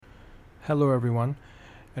Hello, everyone,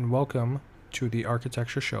 and welcome to the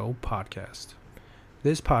Architecture Show podcast.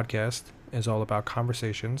 This podcast is all about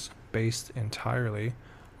conversations based entirely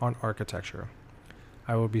on architecture.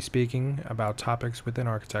 I will be speaking about topics within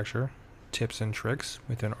architecture, tips and tricks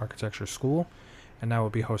within architecture school, and I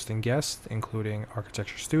will be hosting guests including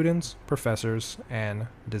architecture students, professors, and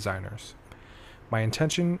designers. My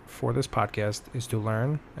intention for this podcast is to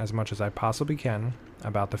learn as much as I possibly can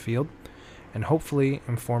about the field and hopefully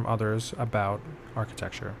inform others about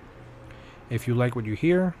architecture. If you like what you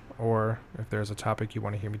hear, or if there's a topic you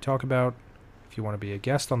want to hear me talk about, if you want to be a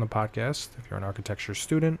guest on the podcast, if you're an architecture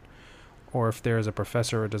student, or if there is a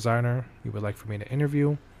professor or designer you would like for me to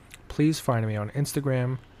interview, please find me on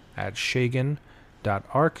Instagram at shagan.arch.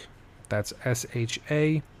 That's SHAGAN.ARCH.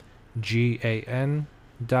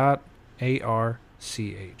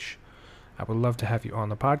 I would love to have you on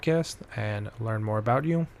the podcast and learn more about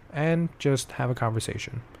you and just have a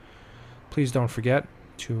conversation. Please don't forget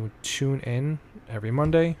to tune in every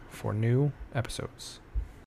Monday for new episodes.